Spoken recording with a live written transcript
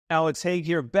Alex Haig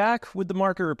here, back with the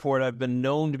market report. I've been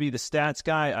known to be the stats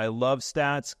guy. I love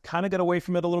stats. Kind of got away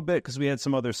from it a little bit because we had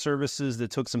some other services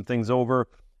that took some things over.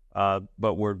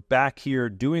 But we're back here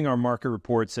doing our market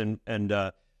reports. And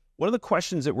one of the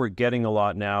questions that we're getting a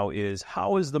lot now is,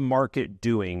 how is the market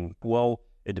doing? Well,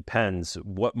 it depends.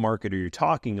 What market are you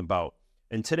talking about?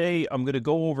 And today I'm going to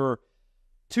go over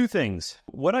two things.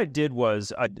 What I did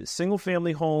was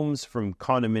single-family homes from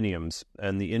condominiums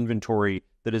and the inventory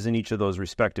that is in each of those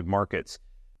respective markets.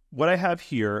 What I have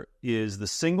here is the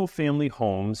single-family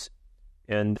homes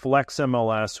and Flex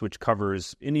MLS, which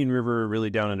covers Indian River really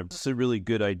down, and it's a really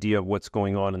good idea of what's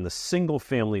going on in the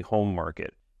single-family home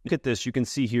market. Look at this. You can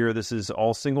see here, this is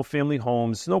all single-family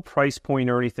homes, no price point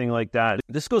or anything like that.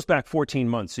 This goes back 14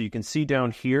 months. So you can see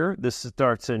down here, this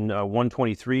starts in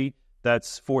 123.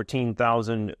 That's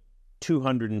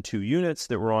 14,202 units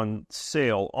that were on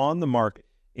sale on the market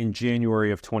in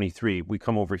January of 23. We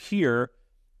come over here,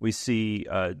 we see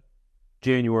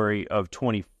January of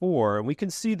 24, and we can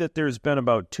see that there's been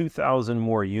about 2,000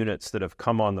 more units that have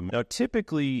come on the market. Now,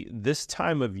 typically, this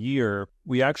time of year,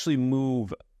 we actually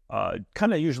move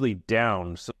kind of usually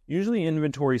down. So usually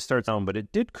inventory starts down, but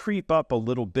it did creep up a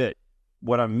little bit.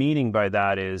 What I'm meaning by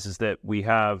that is that we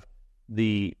have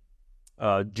the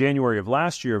January of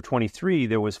last year of 23,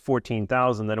 there was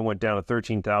 14,000, then it went down to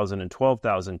 13,000 and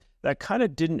 12,000. That kind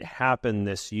of didn't happen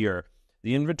this year.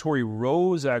 The inventory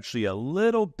rose actually a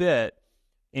little bit,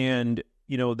 and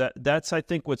that's I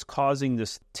think what's causing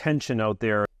this tension out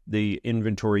there. The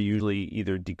inventory usually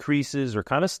either decreases or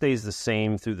kind of stays the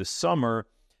same through the summer,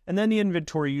 and then the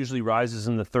inventory usually rises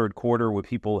in the third quarter where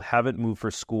people haven't moved for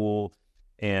school,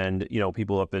 and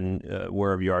people up in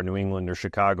wherever you are, New England or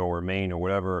Chicago or Maine or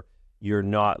whatever, you're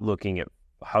not looking at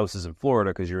houses in Florida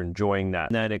because you're enjoying that.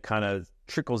 And then it kind of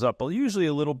trickles up usually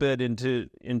a little bit into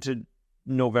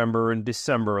November and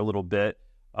December a little bit,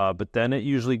 but then it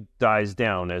usually dies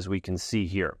down, as we can see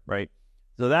here, right?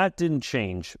 So that didn't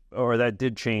change, or that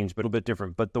did change, but a little bit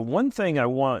different. But the one thing I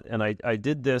want, and I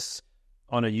did this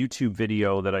on a YouTube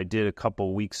video that I did a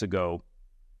couple weeks ago,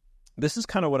 this is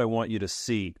kind of what I want you to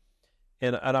see.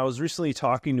 And I was recently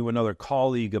talking to another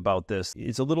colleague about this.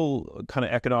 It's a little kind of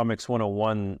economics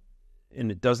 101,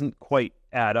 and it doesn't quite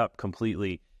add up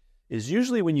completely. Is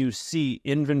usually when you see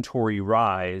inventory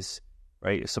rise,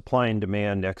 right, supply and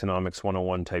demand, economics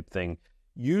 101 type thing,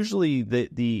 usually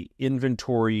the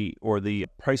inventory or the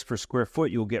price per square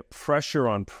foot, you'll get pressure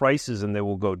on prices and they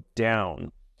will go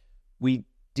down. We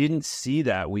didn't see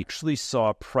that. We actually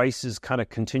saw prices kind of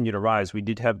continue to rise. We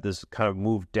did have this kind of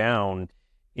move down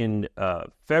in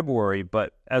February,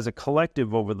 but as a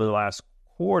collective over the last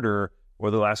quarter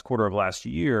or the last quarter of last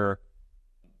year,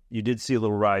 you did see a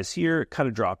little rise here. It kind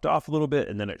of dropped off a little bit,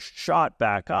 and then it shot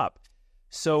back up.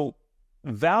 So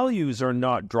values are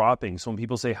not dropping. So when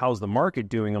people say, how's the market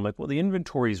doing? I'm like, well, the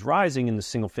inventory is rising in the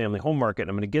single-family home market.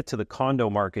 I'm going to get to the condo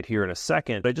market here in a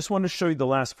second. But I just want to show you the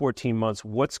last 14 months,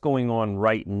 what's going on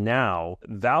right now.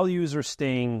 Values are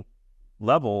staying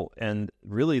level, and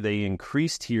really they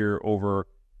increased here over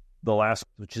the last,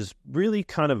 which is really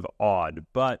kind of odd,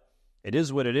 but it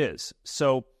is what it is.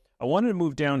 So I wanted to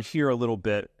move down here a little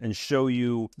bit and show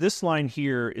you this line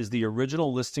here is the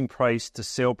original listing price to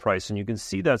sale price. And you can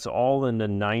see that's all in the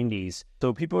 90s.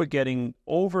 So people are getting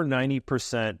over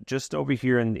 90%, just over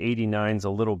here in the 89s a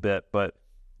little bit. But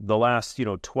the last,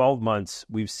 12 months,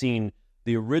 we've seen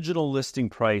the original listing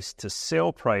price to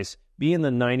sale price be in the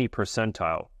 90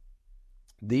 percentile.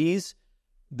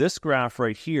 This graph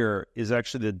right here is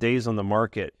actually the days on the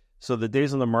market. So the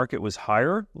days on the market was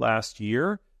higher last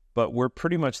year, but we're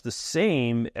pretty much the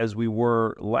same as we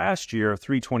were last year,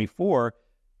 324.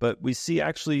 But we see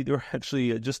actually they're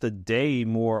actually just a day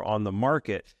more on the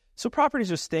market. So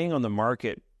properties are staying on the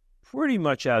market pretty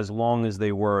much as long as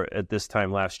they were at this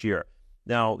time last year.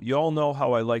 Now, you all know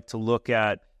how I like to look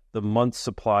at the month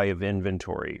supply of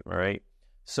inventory, all right?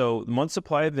 So the month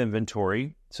supply of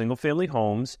inventory, single-family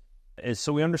homes, and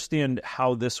so we understand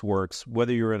how this works,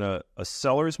 whether you're in a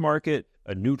seller's market,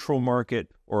 a neutral market,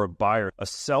 or a buyer. A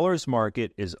seller's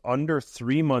market is under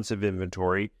 3 months of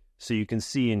inventory. So you can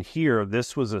see in here,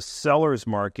 this was a seller's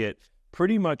market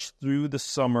pretty much through the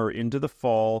summer into the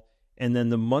fall. And then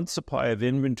the month supply of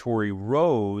inventory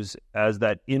rose as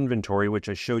that inventory, which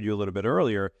I showed you a little bit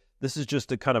earlier. This is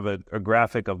just a kind of a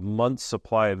graphic of months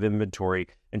supply of inventory.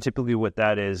 And typically what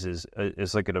that is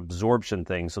like an absorption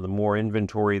thing. So the more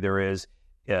inventory there is,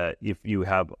 if you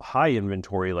have high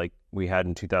inventory like we had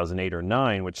in 2008 or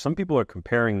 9, which some people are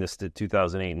comparing this to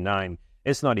 2008 and 9,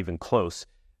 it's not even close.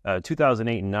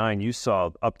 2008 and 9, you saw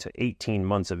up to 18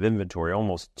 months of inventory,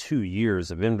 almost 2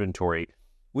 years of inventory.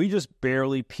 We just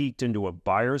barely peaked into a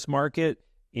buyer's market,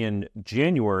 in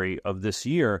January of this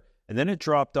year, and then it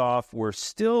dropped off. We're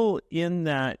still in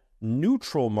that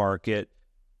neutral market,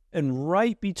 and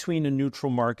right between a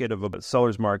neutral market of a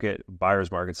seller's market,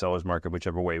 buyer's market, seller's market,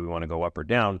 whichever way we want to go up or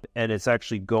down, and it's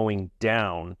actually going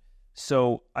down.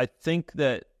 So I think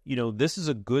that, this is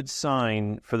a good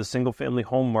sign for the single-family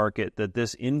home market that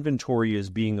this inventory is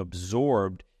being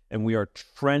absorbed and we are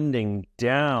trending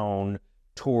down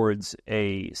towards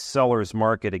a seller's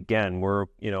market again. We're,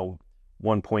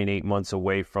 1.8 months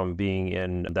away from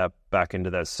being back into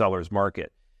that seller's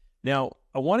market. Now,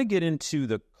 I want to get into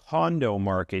the condo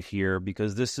market here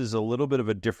because this is a little bit of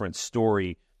a different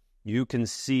story. You can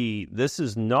see this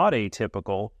is not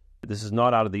atypical. This is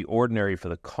not out of the ordinary for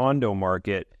the condo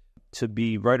market to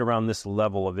be right around this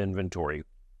level of inventory.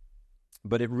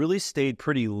 But it really stayed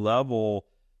pretty level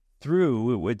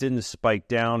through. It didn't spike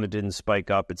down. It didn't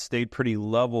spike up. It stayed pretty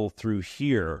level through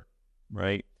here,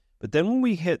 right? But then when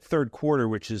we hit third quarter,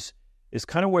 which is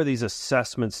kind of where these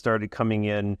assessments started coming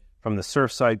in from the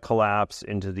Surfside collapse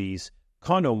into these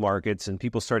condo markets, and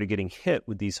people started getting hit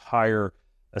with these higher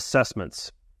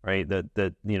assessments, right? That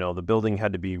the building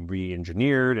had to be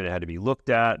re-engineered and it had to be looked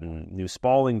at and new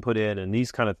spalling put in and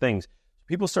these kind of things.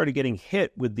 People started getting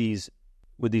hit with these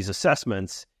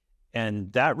assessments,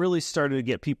 and that really started to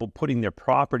get people putting their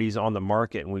properties on the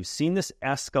market. And we've seen this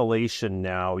escalation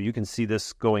now. You can see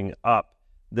this going up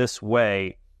this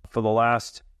way for the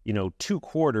last, 2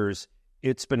 quarters.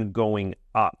 It's been going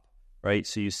up, right?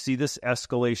 So you see this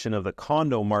escalation of the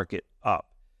condo market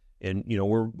up, and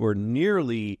we're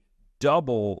nearly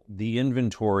double the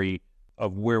inventory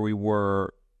of where we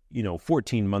were,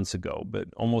 14 months ago, but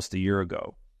almost a year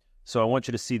ago. So I want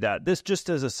you to see that. This, just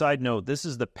as a side note, this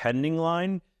is the pending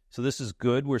line. So this is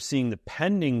good. We're seeing the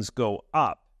pendings go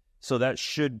up. So that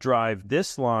should drive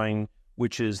this line,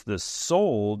 which is the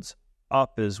solds,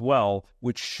 up as well,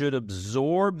 which should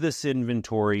absorb this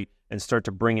inventory and start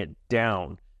to bring it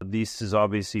down. This is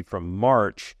obviously from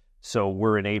March. So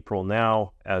we're in April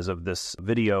now as of this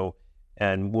video,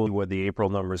 and we'll see where the April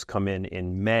numbers come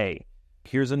in May.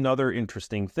 Here's another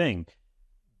interesting thing.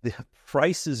 The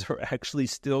prices are actually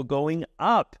still going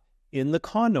up in the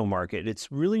condo market.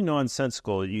 It's really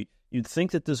nonsensical. You'd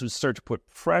think that this would start to put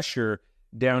pressure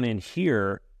down in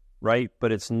here, right?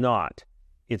 But it's not.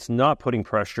 It's not putting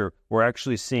pressure. We're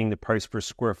actually seeing the price per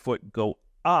square foot go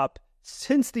up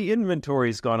since the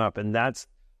inventory's gone up. And that's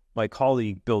my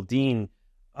colleague, Bill Dean.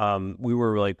 We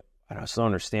were like, I just don't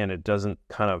understand. It doesn't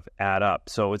kind of add up.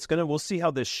 So we'll see how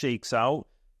this shakes out.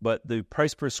 But the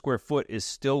price per square foot is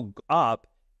still up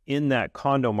in that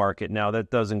condo market. Now,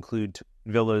 that does include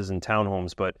villas and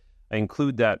townhomes, but I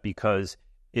include that because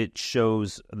it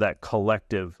shows that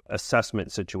collective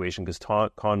assessment situation, because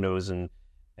condos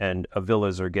and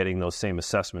villas are getting those same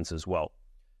assessments as well.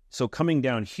 So coming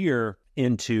down here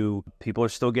into, people are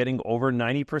still getting over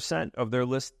 90% of their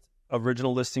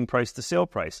original listing price to sale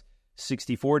price.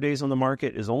 64 days on the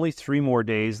market is only 3 more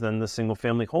days than the single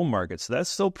family home market. So that's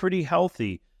still pretty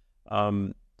healthy.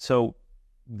 So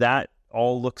that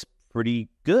all looks pretty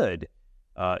good.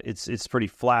 It's pretty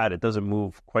flat. It doesn't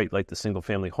move quite like the single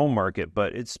family home market,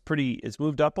 but it's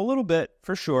moved up a little bit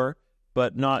for sure,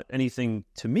 but not anything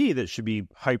to me that should be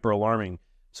hyper alarming.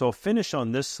 So I'll finish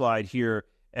on this slide here.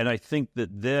 And I think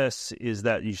that this is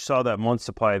that you saw that month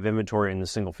supply of inventory in the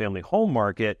single family home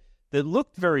market that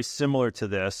looked very similar to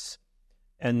this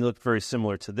and looked very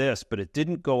similar to this, but it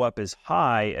didn't go up as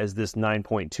high as this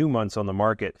 9.2 months on the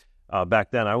market.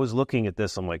 Back then I was looking at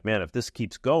this, I'm like, man, if this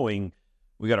keeps going,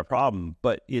 we got a problem.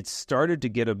 But it started to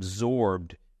get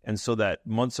absorbed, and so that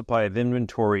month supply of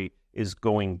inventory is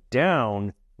going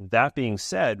down. That being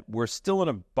said, we're still in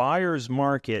a buyer's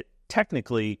market,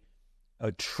 technically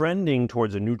trending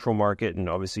towards a neutral market, and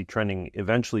obviously trending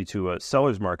eventually to a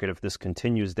seller's market if this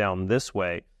continues down this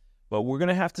way. But we're going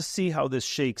to have to see how this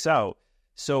shakes out.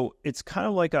 So it's kind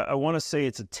of like, I want to say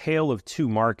it's a tale of two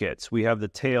markets. We have the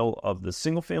tale of the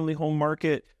single-family home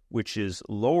market, which is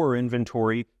lower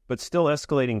inventory, but still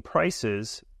escalating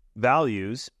prices,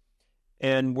 values.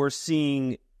 And we're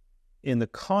seeing in the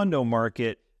condo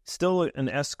market still an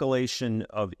escalation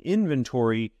of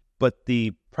inventory, but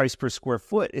the price per square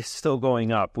foot is still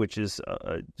going up, which is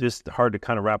just hard to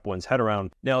kind of wrap one's head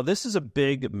around. Now, this is a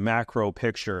big macro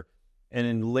picture. And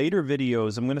in later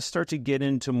videos, I'm going to start to get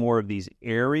into more of these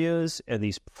areas and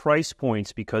these price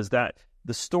points, because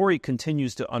the story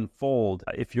continues to unfold.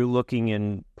 If you're looking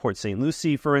in Port St.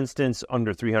 Lucie, for instance,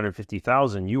 under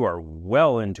 $350,000, you are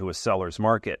well into a seller's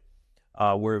market.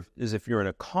 Whereas if you're in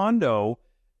a condo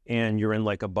and you're in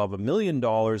like above $1 million,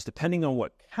 depending on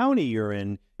what county you're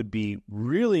in, would be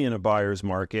really in a buyer's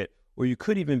market. or you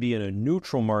could even be in a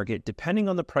neutral market, depending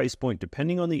on the price point,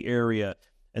 depending on the area.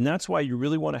 And that's why you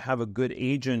really want to have a good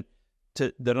agent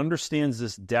that understands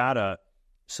this data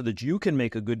so that you can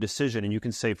make a good decision. And you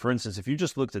can say, for instance, if you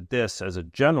just looked at this as a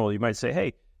general, you might say,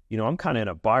 hey, I'm kind of in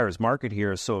a buyer's market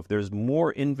here. So if there's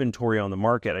more inventory on the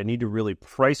market, I need to really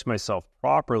price myself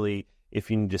properly if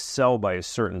you need to sell by a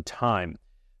certain time.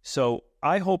 So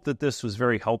I hope that this was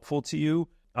very helpful to you.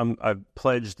 I've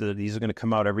pledged that these are going to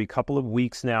come out every couple of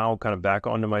weeks now, kind of back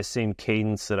onto my same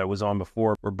cadence that I was on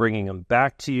before. We're bringing them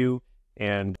back to you.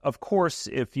 And of course,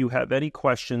 if you have any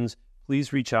questions,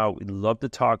 please reach out. We'd love to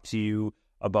talk to you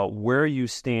about where you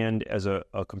stand as a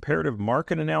comparative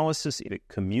market analysis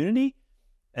community,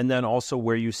 and then also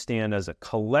where you stand as a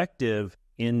collective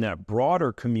in that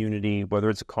broader community, whether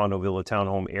it's a condo, villa,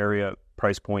 townhome area,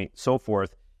 price point, so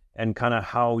forth, and kind of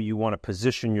how you want to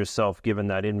position yourself given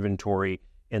that inventory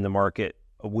in the market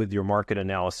with your market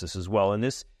analysis as well. And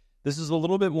this is a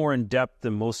little bit more in depth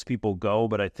than most people go,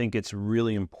 but I think it's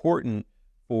really important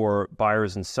for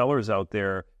buyers and sellers out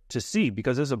there to see,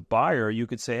 because as a buyer, you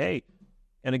could say, hey,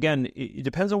 and again, it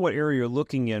depends on what area you're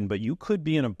looking in, but you could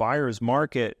be in a buyer's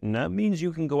market, and that means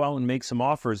you can go out and make some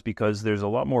offers because there's a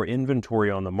lot more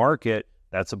inventory on the market.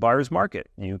 That's a buyer's market.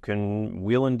 You can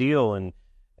wheel and deal,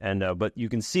 but you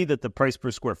can see that the price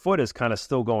per square foot is kind of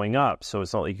still going up. So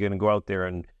it's not like you're going to go out there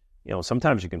and,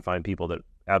 sometimes you can find people that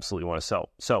absolutely want to sell.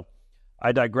 So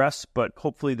I digress, but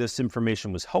hopefully this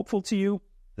information was helpful to you.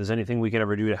 If there's anything we can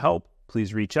ever do to help,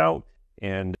 please reach out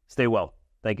and stay well.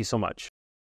 Thank you so much.